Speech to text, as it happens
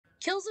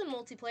Kills in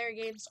multiplayer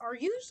games are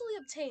usually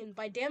obtained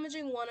by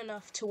damaging one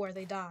enough to where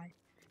they die.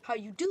 How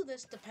you do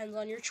this depends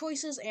on your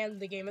choices and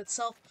the game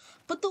itself,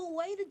 but the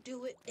way to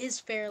do it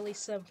is fairly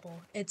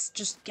simple. It's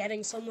just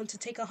getting someone to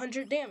take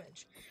 100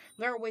 damage.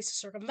 There are ways to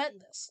circumvent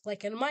this,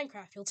 like in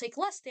Minecraft, you'll take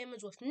less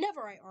damage with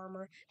Netherite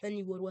armor than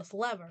you would with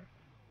leather.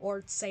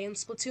 Or say in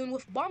Splatoon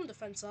with bomb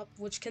defense up,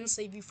 which can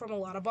save you from a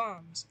lot of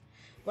bombs.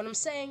 What I'm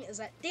saying is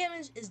that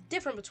damage is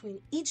different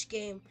between each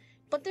game,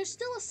 but there's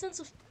still a sense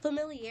of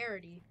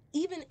familiarity,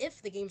 even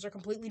if the games are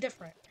completely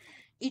different.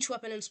 Each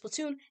weapon in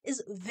Splatoon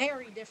is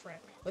very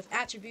different, with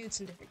attributes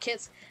and different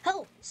kits.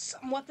 Hell,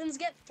 some weapons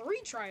get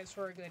 3 tries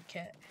for a good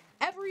kit.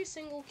 Every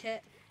single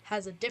kit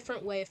has a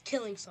different way of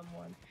killing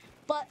someone,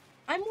 but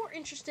I'm more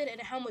interested in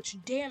how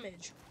much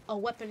damage a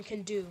weapon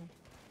can do.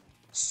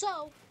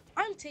 So,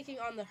 I'm taking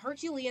on the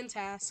Herculean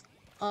task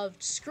of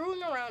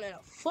screwing around in a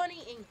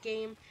funny ink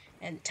game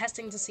and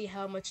testing to see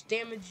how much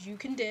damage you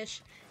can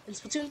dish in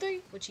Splatoon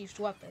 3 with each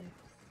weapon.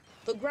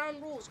 The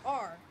ground rules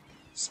are,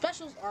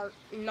 specials are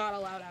not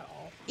allowed at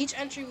all. Each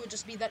entry would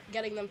just be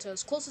getting them to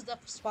as close as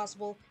death as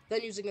possible,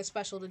 then using a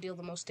special to deal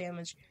the most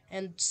damage,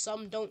 and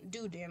some don't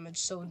do damage,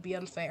 so it would be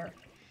unfair.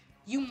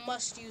 You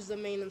must use the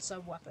main and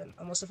sub weapon,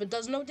 unless if it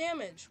does no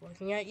damage,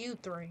 looking at you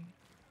 3.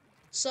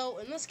 So,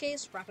 in this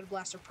case, Rapid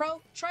Blaster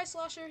Pro,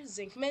 Tri-Slosher,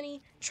 Zinc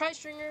Mini,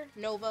 Tri-Stringer,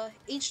 Nova,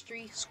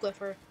 H3,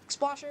 Squiffer,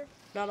 Explosher,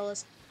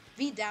 Nautilus,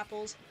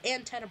 V-Dapples,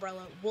 and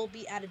Tenebrella will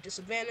be at a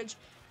disadvantage,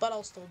 but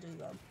I'll still do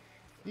them.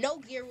 No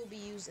gear will be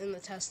used in the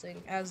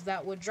testing, as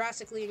that would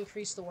drastically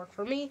increase the work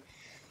for me,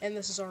 and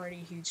this is already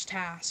a huge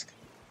task.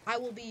 I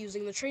will be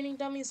using the training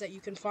dummies that you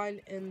can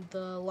find in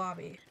the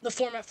lobby. The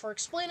format for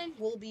explaining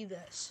will be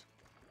this.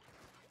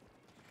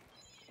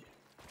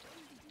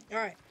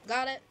 Alright,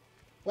 got it?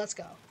 Let's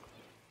go.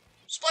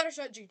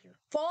 Splattershot Jr.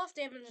 Fall off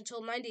damage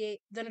until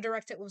 98, then a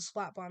direct hit with a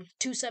Splat Bomb,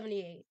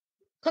 278.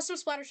 Custom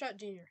Splattershot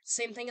Jr.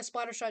 Same thing as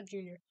Splattershot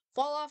Jr.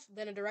 Fall off,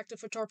 then a direct hit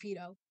for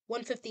Torpedo,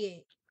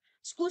 158.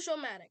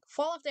 Sploosh-O-Matic.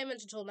 Fall off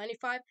damage until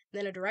 95,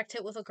 then a direct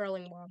hit with a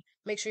Curling Bomb.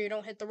 Make sure you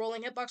don't hit the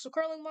rolling hitbox with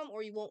Curling Bomb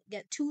or you won't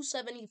get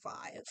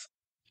 275.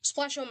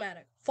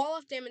 Splash-O-Matic. Fall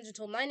off damage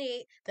until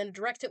 98, then a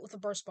direct hit with a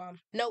Burst Bomb.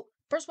 Note,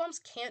 Burst Bombs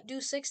can't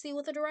do 60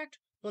 with a direct,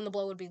 when the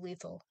blow would be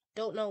lethal.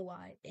 Don't know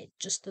why, it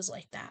just is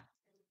like that.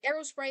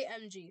 Aerospray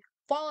MG.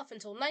 Fall off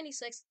until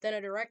 96, then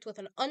a direct with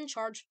an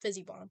uncharged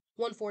Fizzy Bomb,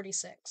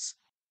 146.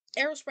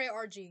 Aerospray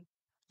RG.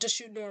 Just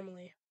shoot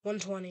normally,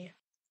 120.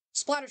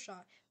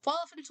 Splattershot. Fall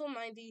off until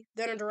 90,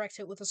 then a direct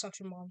hit with a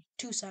Suction Bomb,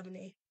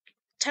 270.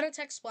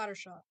 Tenatech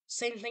Splattershot.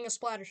 Same thing as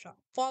Splattershot.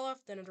 Fall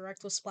off, then a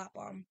direct with Splat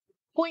Bomb.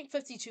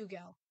 .52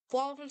 gal.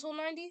 Fall off until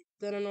 90,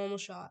 then a normal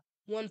shot,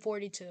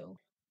 142.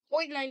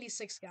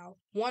 .96 gal.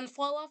 1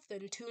 fall off,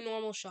 then 2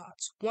 normal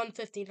shots,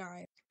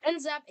 159.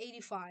 NZAP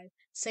 85.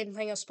 Same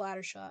thing as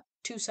Splattershot,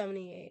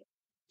 278.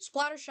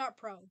 Splattershot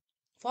Pro.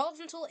 Fall off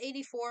until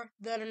 84,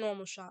 then a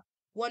normal shot,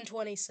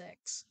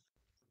 126.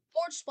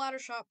 Forge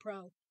Splattershot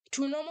Pro.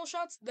 2 normal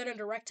shots, then a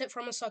direct hit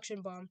from a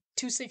Suction Bomb,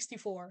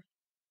 264.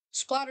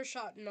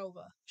 Splattershot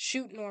Nova.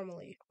 Shoot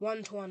normally,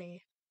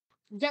 120.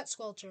 Jet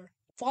Squelcher.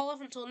 Fall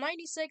off until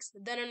 96,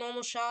 then a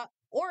normal shot,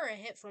 or a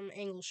hit from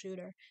Angle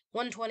Shooter,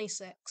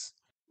 126.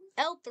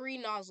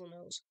 L3 Nozzle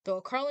Nose. Throw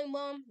a Curling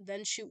Bomb,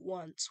 then shoot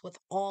once, with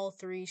all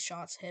 3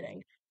 shots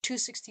hitting,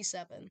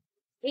 267.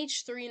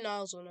 H3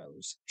 Nozzle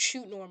Nose.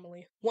 Shoot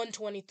normally,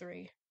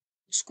 123.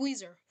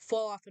 Squeezer.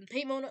 Fall off in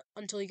paint mode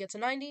until you get to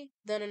 90,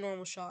 then a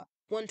normal shot,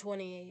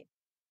 128.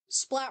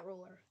 Splat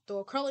Roller. Throw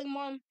a Curling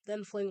Bomb,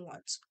 then fling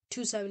once,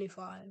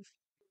 275.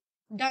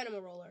 Dynamo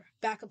Roller.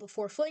 Back up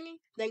before flinging,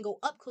 then go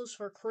up close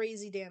for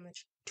crazy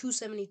damage,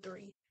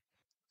 273.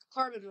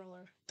 Carbon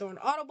Roller. Throw an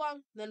Auto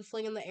Bomb, then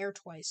fling in the air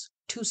twice,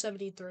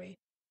 273.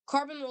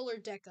 Carbon Roller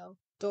Deco.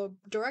 Throw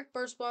a direct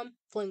burst bomb,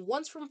 fling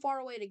once from far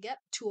away to get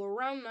to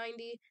around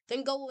 90,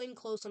 then go in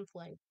close and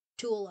fling,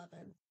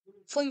 211.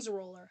 Flings a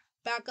Roller.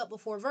 Back up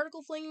before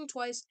vertical flinging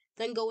twice,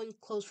 then go in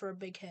close for a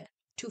big hit,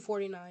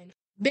 249.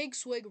 Big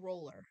Swig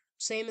Roller.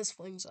 Same as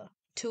Flingza,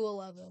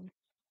 211.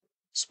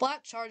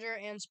 Splat Charger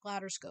and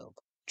Splatter Scope.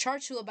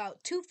 Charge to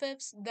about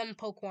 2/5, then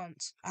poke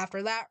once.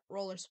 After that,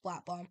 Roller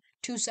Splat Bomb,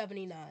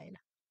 279.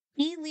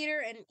 E-Liter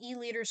and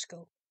E-Liter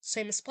Scope.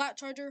 Same as Splat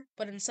Charger,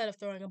 but instead of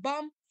throwing a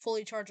bomb,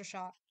 fully charge a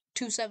shot,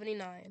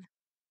 279.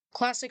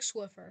 Classic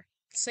Swiffer.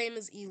 Same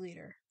as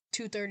E-Liter,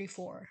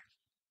 234.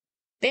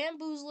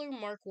 Bamboozler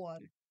Mark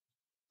 1.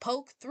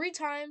 Poke 3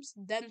 times,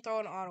 then throw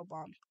an Auto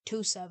Bomb,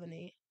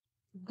 270.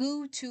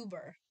 Goo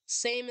Tuber.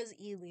 Same as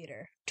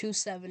E-Liter,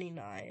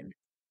 279.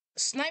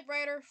 Snipe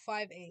Rider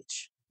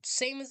 5H.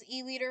 Same as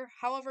E-Liter,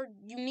 however,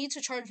 you need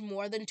to charge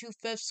more than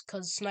 2/5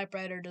 because Snipe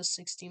Rider does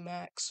 60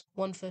 max,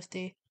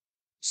 150.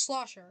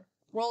 Slosher.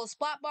 Roll a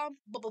Splat Bomb,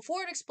 but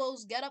before it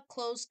explodes, get up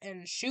close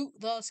and shoot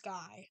the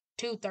sky,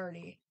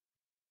 230.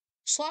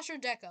 Slosher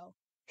Deco.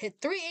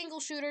 Hit 3 angle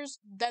shooters,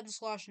 then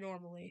slosh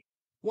normally,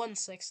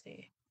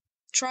 160.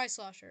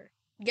 Tri-Slosher.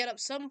 Get up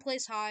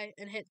someplace high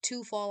and hit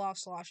 2 fall-off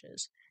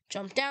sloshes.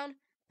 Jump down,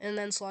 and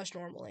then slosh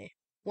normally,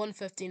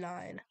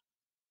 159.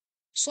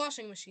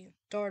 Sloshing machine.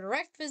 Throw a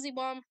direct fizzy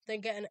bomb,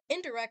 then get an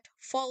indirect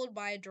followed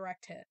by a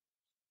direct hit.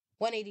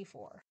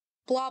 184.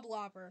 Blob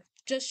lobber.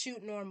 Just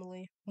shoot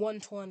normally.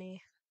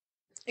 120.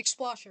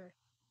 Explosher.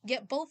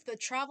 Get both the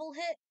travel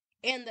hit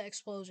and the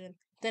explosion,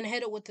 then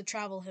hit it with the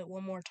travel hit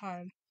one more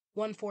time.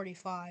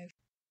 145.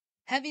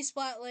 Heavy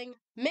splatling,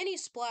 mini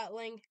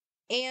splatling,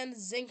 and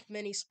zinc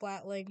mini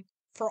splatling.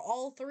 For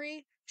all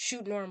three,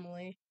 shoot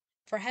normally.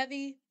 For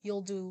heavy,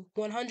 you'll do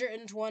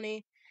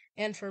 120,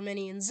 and for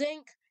mini and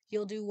zinc,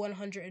 you'll do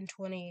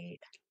 128.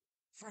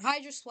 For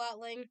hydra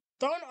splatling,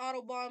 throw an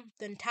auto bomb,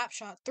 then tap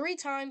shot 3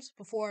 times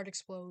before it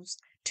explodes.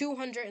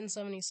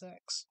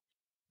 276.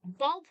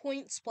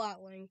 Ballpoint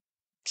splatling.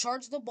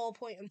 Charge the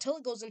ballpoint until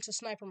it goes into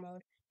sniper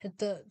mode. Hit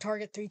the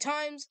target 3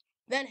 times,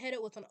 then hit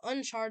it with an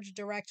uncharged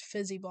direct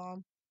fizzy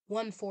bomb.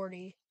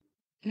 140.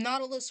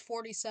 Nautilus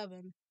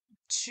 47.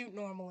 Shoot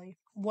normally.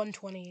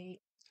 128.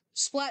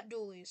 Splat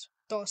dualies.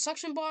 Throw a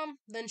suction bomb,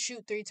 then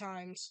shoot 3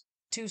 times.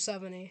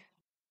 270.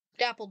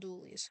 Dapple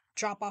dualies.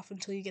 Drop off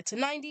until you get to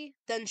 90,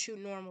 then shoot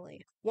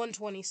normally.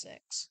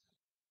 126.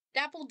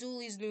 Dapple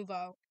dualies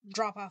nouveau.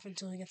 Drop off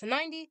until you get to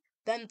 90,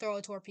 then throw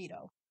a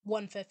torpedo.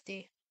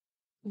 150.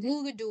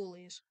 Gluga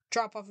dualies.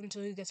 Drop off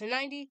until you get to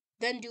 90,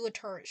 then do a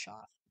turret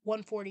shot.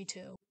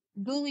 142.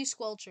 Dualie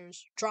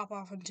squelchers. Drop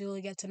off until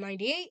you get to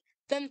 98,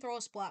 then throw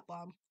a splat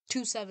bomb.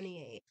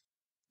 278.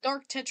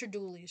 Dark tetra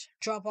dualies.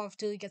 Drop off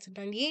until you get to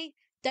 98,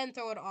 then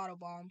throw an auto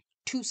bomb.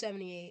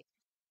 278.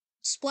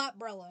 Splat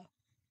brella.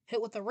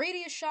 Hit with a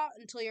radius shot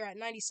until you're at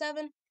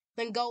 97,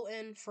 then go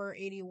in for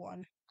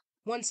 81.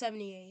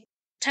 178.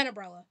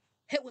 Tenebrella.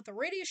 Hit with a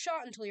radius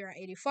shot until you're at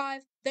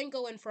 85, then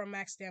go in for a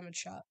max damage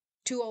shot.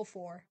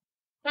 204.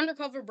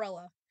 Undercover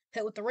brella.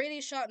 Hit with the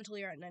radius shot until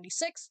you're at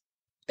 96,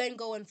 then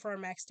go in for a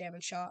max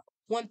damage shot.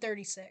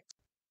 136.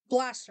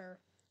 Blaster.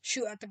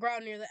 Shoot at the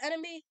ground near the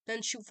enemy,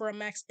 then shoot for a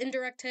max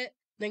indirect hit,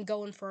 then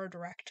go in for a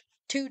direct.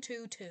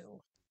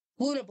 222.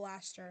 Luna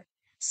Blaster.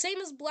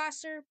 Same as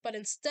Blaster, but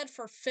instead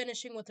for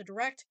finishing with a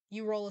direct,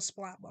 you roll a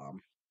splat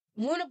bomb.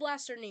 Luna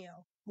Blaster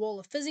Neo. Roll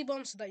a fizzy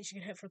bomb so that you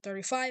can hit for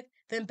 35,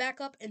 then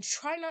back up and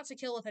try not to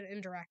kill with an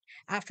indirect.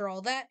 After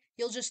all that,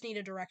 you'll just need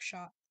a direct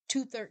shot.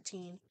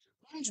 213.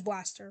 Lunge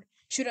Blaster.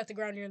 Shoot at the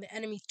ground near the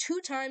enemy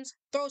 2 times,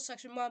 throw a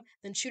suction bomb,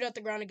 then shoot at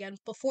the ground again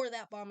before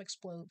that bomb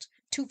explodes.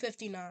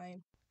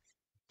 259.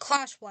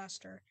 Clash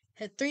Blaster.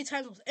 Hit 3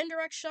 times with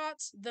indirect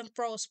shots, then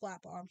throw a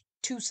splat bomb.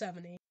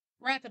 270.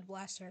 Rapid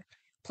Blaster.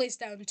 Place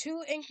down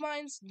 2 ink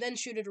mines, then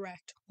shoot a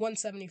direct.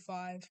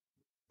 175.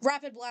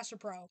 Rapid Blaster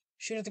Pro.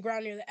 Shoot at the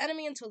ground near the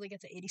enemy until they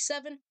get to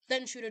 87,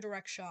 then shoot a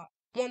direct shot.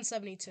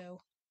 172.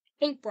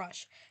 Ink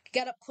Brush.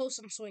 Get up close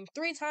and swing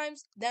 3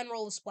 times, then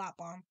roll a splat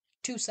bomb.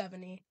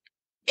 270.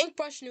 Ink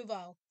Brush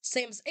Nouveau.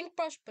 Same as Ink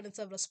Brush, but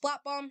instead of a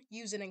splat bomb,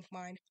 use an ink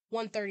mine.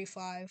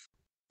 135.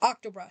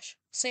 Octobrush.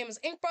 Same as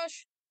Ink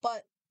Brush,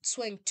 but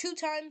swing 2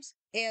 times,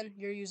 and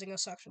you're using a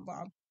suction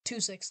bomb.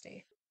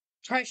 260.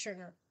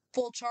 Tri-Stringer.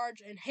 Full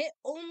charge and hit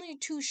only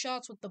 2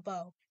 shots with the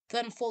bow,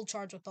 then full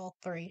charge with all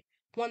 3.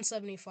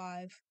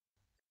 175.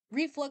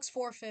 Reflux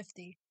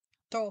 450.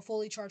 Throw a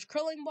fully charged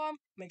curling bomb,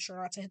 make sure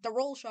not to hit the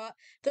roll shot,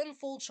 then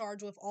full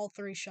charge with all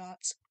 3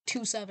 shots.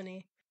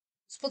 270.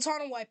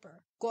 Splatana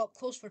Wiper. Go up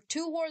close for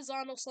 2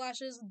 horizontal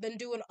slashes, then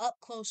do an up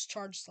close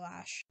charge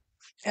slash.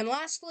 And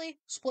lastly,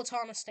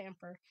 Splatana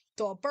Stamper.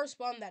 Throw a burst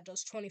bomb that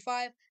does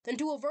 25, then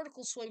do a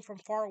vertical swing from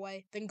far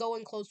away, then go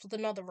in close with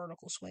another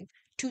vertical swing.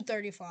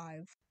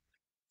 235.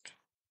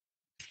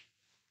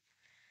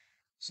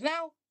 So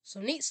now,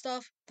 some neat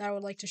stuff that I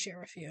would like to share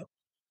with you.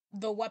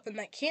 The weapon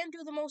that can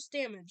do the most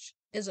damage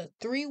is a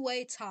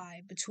 3-way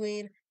tie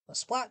between the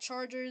Splat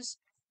Chargers,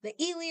 the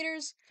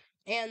E-Leaders,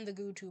 and the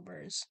Goo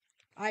Tubers.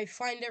 I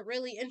find it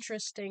really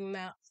interesting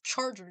that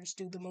Chargers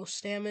do the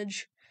most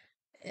damage.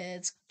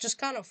 It's just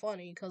kind of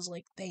funny because,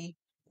 like, they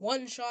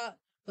one-shot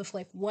with,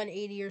 like,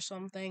 180 or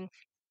something.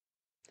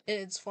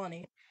 It's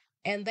funny.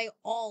 And they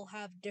all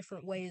have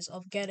different ways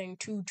of getting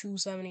to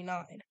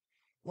 279.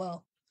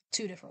 Well,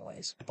 2 different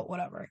ways, but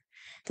whatever.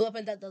 The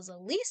weapon that does the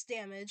least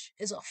damage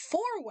is a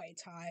 4-way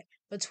tie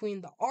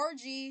between the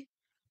RG,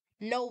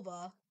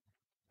 Nova,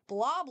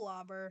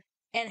 Bloblobber,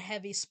 and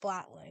Heavy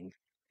Splatling.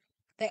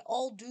 They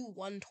all do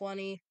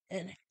 120,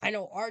 and I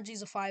know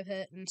RG's a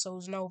 5-hit, and so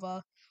is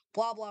Nova.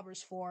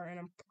 Bloblobber's 4, and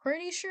I'm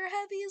pretty sure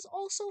Heavy is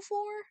also 4.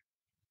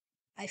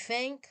 I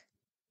think.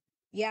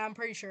 Yeah, I'm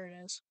pretty sure it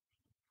is.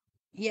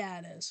 Yeah,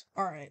 it is.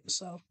 Alright,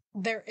 so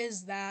there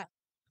is that.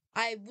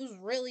 I was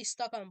really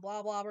stuck on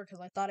Bloblobber because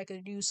I thought I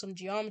could do some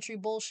geometry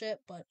bullshit,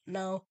 but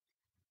no.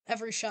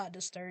 Every shot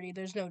does 30.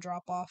 There's no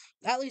drop off.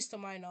 At least to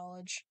my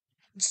knowledge.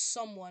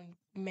 Someone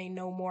may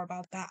know more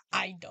about that.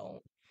 I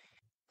don't.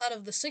 Out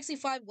of the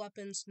 65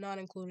 weapons, not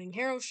including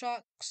Hero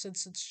Shot,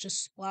 since it's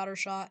just Splatter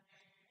Shot,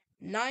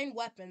 9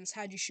 weapons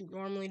had you shoot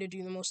normally to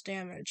do the most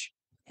damage.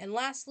 And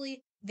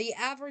lastly, the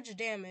average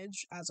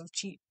damage, as of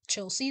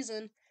Chill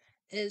Season,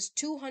 is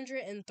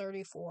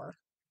 234.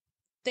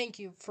 Thank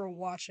you for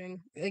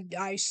watching.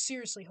 I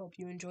seriously hope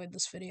you enjoyed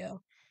this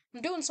video.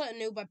 I'm doing something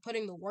new by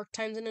putting the work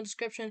times in the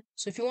description,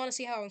 so if you want to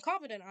see how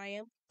incompetent I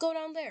am, go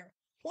down there.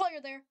 while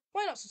you're there,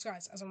 why not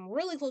subscribe? As I'm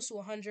really close to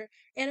 100,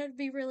 and it'd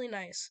be really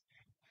nice.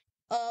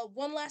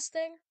 One last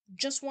thing,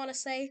 just want to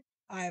say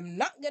I'm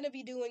not gonna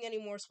be doing any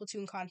more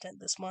Splatoon content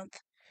this month.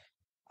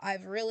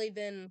 I've really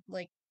been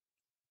like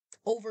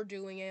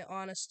overdoing it,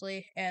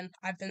 honestly, and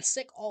I've been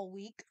sick all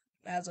week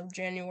as of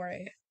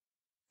January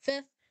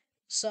 5th.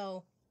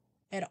 So,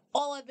 and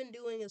all I've been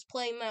doing is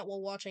playing that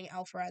while watching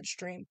Alfred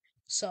stream.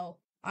 So,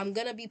 I'm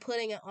gonna be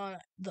putting it on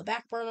the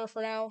back burner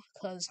for now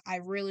because I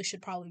really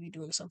should probably be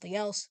doing something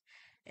else,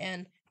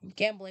 and I'm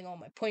gambling all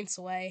my points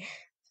away.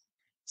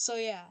 So,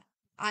 yeah,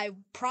 I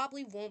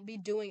probably won't be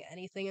doing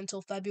anything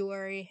until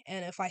February,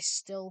 and if I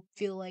still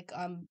feel like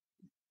I'm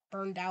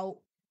burned out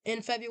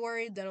in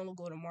February, then it'll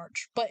go to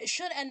March. But it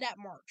should end at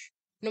March.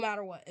 No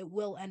matter what, it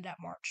will end at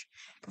March.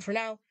 But for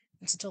now,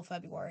 it's until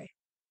February.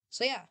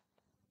 So, yeah.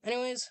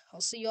 Anyways,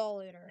 I'll see y'all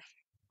later.